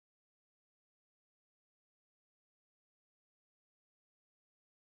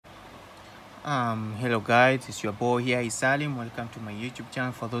Hello guys, it's your boy here, Salim. Welcome to my YouTube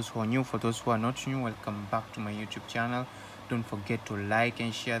channel. For those who are new, for those who are not new, welcome back to my YouTube channel. Don't forget to like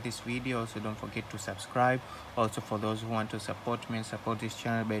and share this video. Also, don't forget to subscribe. Also, for those who want to support me and support this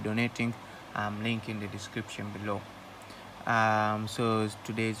channel by donating, link in the description below. So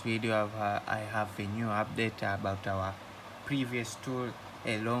today's video, I have a new update about our previous tool,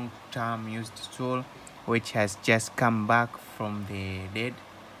 a long-term used tool, which has just come back from the dead.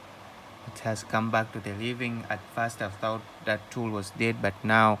 It has come back to the living. At first I thought that tool was dead, but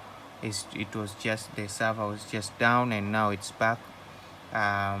now it was just the server was just down, and now it's back.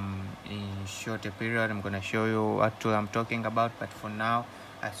 In shorter period I'm gonna show you what tool I'm talking about, but for now,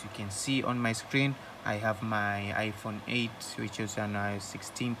 as you can see on my screen, I have my iPhone 8, which is on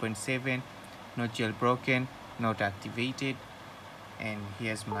 16.7, not jailbroken, not activated, and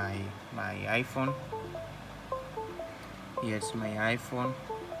here's my iPhone. Here's my iPhone,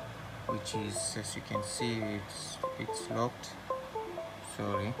 which is, as you can see, it's locked.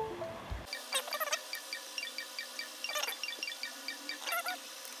 Sorry.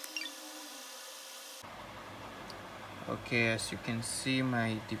 Okay, as you can see,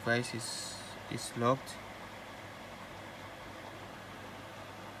 my device is locked.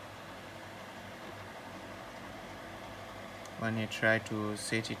 When I try to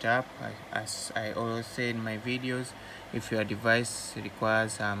set it up, as I always say in my videos, if your device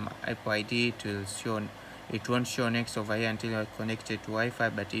requires ipwnd, it won't show next over here until you're connected to Wi-Fi.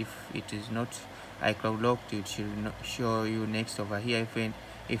 But if it is not iCloud locked, it should not show you next over here, even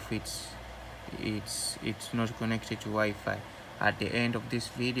if it's not connected to Wi-Fi. At the end of this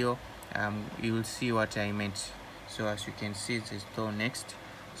video, you will see what I meant. So as you can see, it's still next.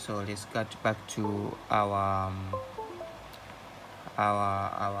 So let's get back to our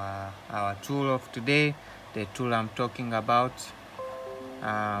tool of today. The tool I'm talking about,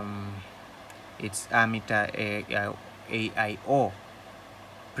 it's Am1ta AIO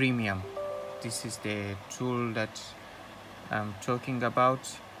Premium. This is the tool that I'm talking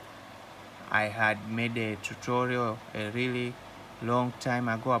about. I had made a tutorial a really long time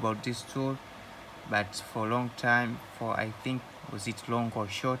ago about this tool, but for a long time, for I think, was it long or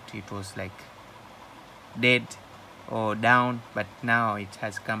short, it was like dead or down, but now it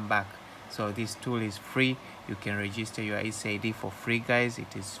has come back. So this tool is free. You can register your ecid for free, guys.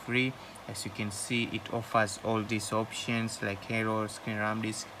 It is free. As you can see, it offers all these options like hero, screen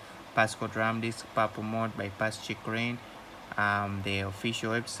ramdisk, passcode ramdisk, purple mode, bypass check rain, the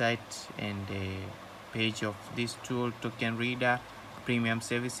official website and the page of this tool, token reader, premium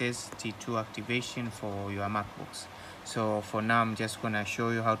services, T2 activation for your MacBooks. So for now, I'm just gonna show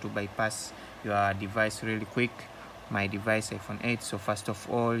you how to bypass your device really quick. My device iPhone 8. So first of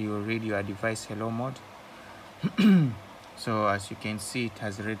all, you read your device hello mode. So as you can see, it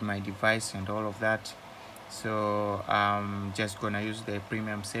has read my device and all of that. So I'm just gonna use the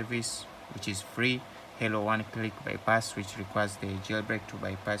premium service, which is free, hello one-click bypass, which requires the jailbreak to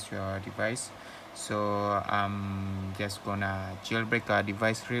bypass your device. So I'm just gonna jailbreak our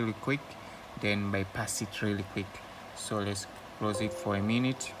device really quick, then bypass it really quick. So let's close it for a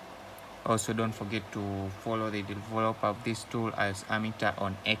minute. Also, don't forget to follow the developer of this tool as Amita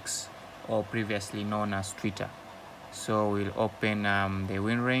on X, or previously known as Twitter. So we'll open the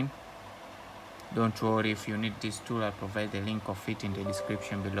WinRAR. Don't worry, if you need this tool, I'll provide the link of it in the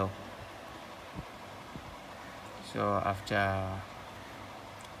description below. So after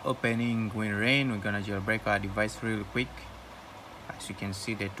opening WinRAR, we're gonna jailbreak our device really quick. As you can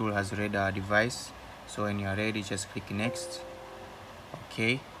see, the tool has read our device. So when you're ready, just click next.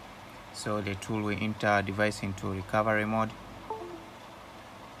 Okay. So the tool will enter our device into recovery mode.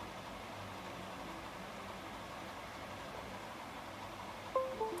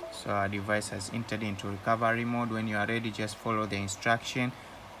 So our device has entered into recovery mode. When you are ready, just follow the instruction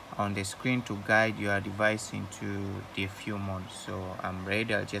on the screen to guide your device into DFU mode. So I'm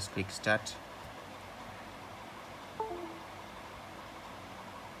ready. I'll just click start.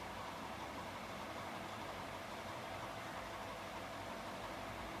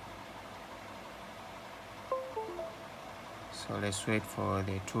 So let's wait for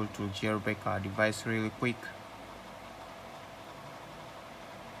the tool to jailbreak our device really quick.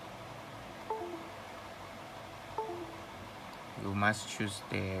 You must choose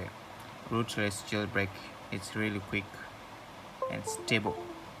the rootless jailbreak. It's really quick and stable.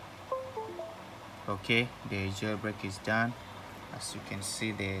 Okay, the jailbreak is done. As you can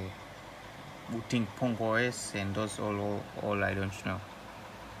see, the booting OS and those all I don't know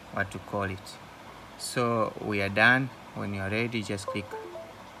what to call it. So we are done. When you are ready, just click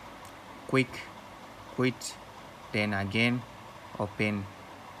quick, quit, then again open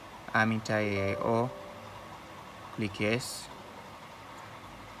Am1ta AIO, click yes.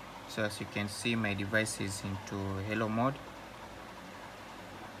 So as you can see, my device is into hello mode,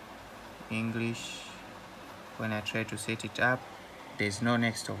 English. When I try to set it up, there's no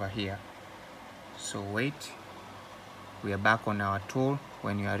next over here. So wait, we are back on our tool.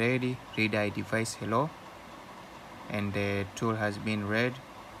 When you are ready, read iDevice hello, and the tool has been read.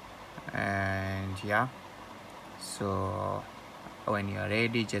 And yeah, so when you are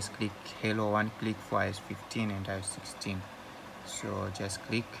ready, just click hello, one click for iOS 15 and iOS 16. So just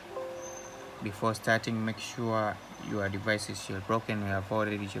click. Before starting, make sure your device is jailbroken. We have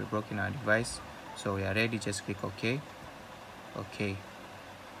already jailbroken our device, so we are ready. Just click OK. Okay,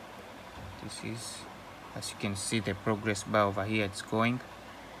 this is, as you can see, the progress bar over here, it's going.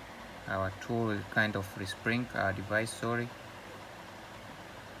 Our tool will kind of respring our device, sorry.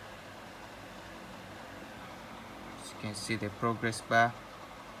 As you can see, the progress bar,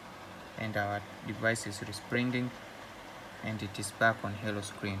 and our device is respringing, and it is back on hello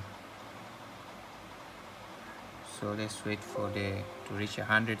screen. So let's wait for the to reach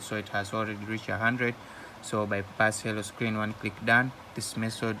 100. So it has already reached 100. So bypass hello screen, one click done. This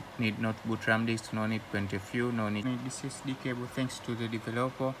method need not boot ramdisk, no need pwndfu, no need this SSD cable, thanks to the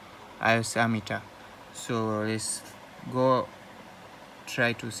developer iOS Amita. So let's go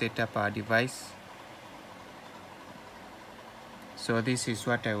try to set up our device. So this is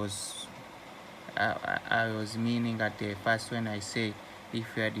what I was meaning at the first when I say,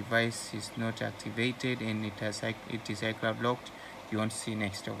 if your device is not activated and it is iCloud locked, you won't see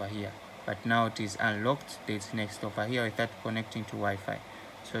next over here. But now it is unlocked, there's next over here without connecting to Wi-Fi.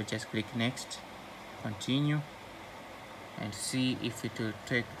 So just click next, continue, and see if it will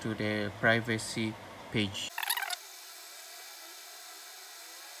take to the privacy page.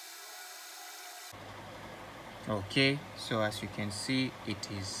 Okay, so as you can see,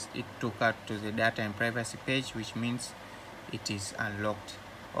 it took out to the data and privacy page, which means it is unlocked.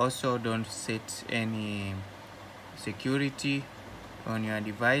 Also, don't set any security on your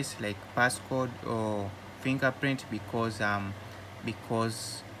device like passcode or fingerprint, because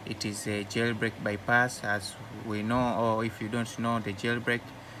it is a jailbreak bypass, as we know. Or if you don't know the jailbreak,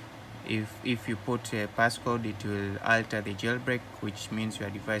 if you put a passcode, it will alter the jailbreak, which means your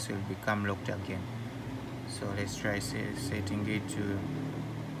device will become locked again. So let's try setting it to,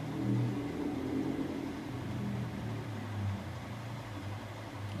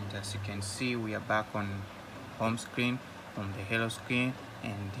 and as you can see, we are back on home screen from the hello screen,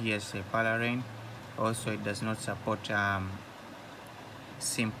 and here's a Palarain. Also, it does not support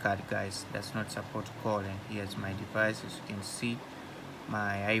SIM card, guys, does not support call. And here's my device, as you can see,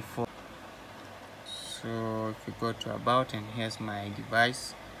 my iPhone. So if you go to about, and here's my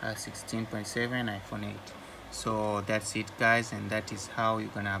device, 16.7 iPhone 8. So that's it, guys, and that is how you're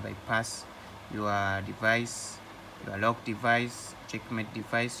gonna bypass your device, your locked device, checkmate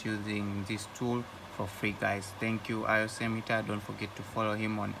device, using this tool for free, guys. Thank you, iOS Amita. Don't forget to follow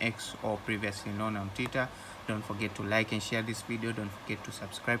him on X, or previously known on Twitter. Don't forget to like and share this video. Don't forget to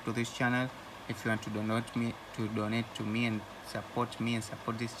subscribe to this channel. If you want to donate to me and support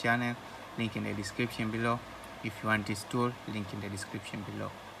this channel, link in the description below. If you want this tool, link in the description below.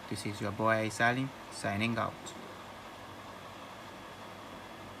 This is your boy Salim, signing out.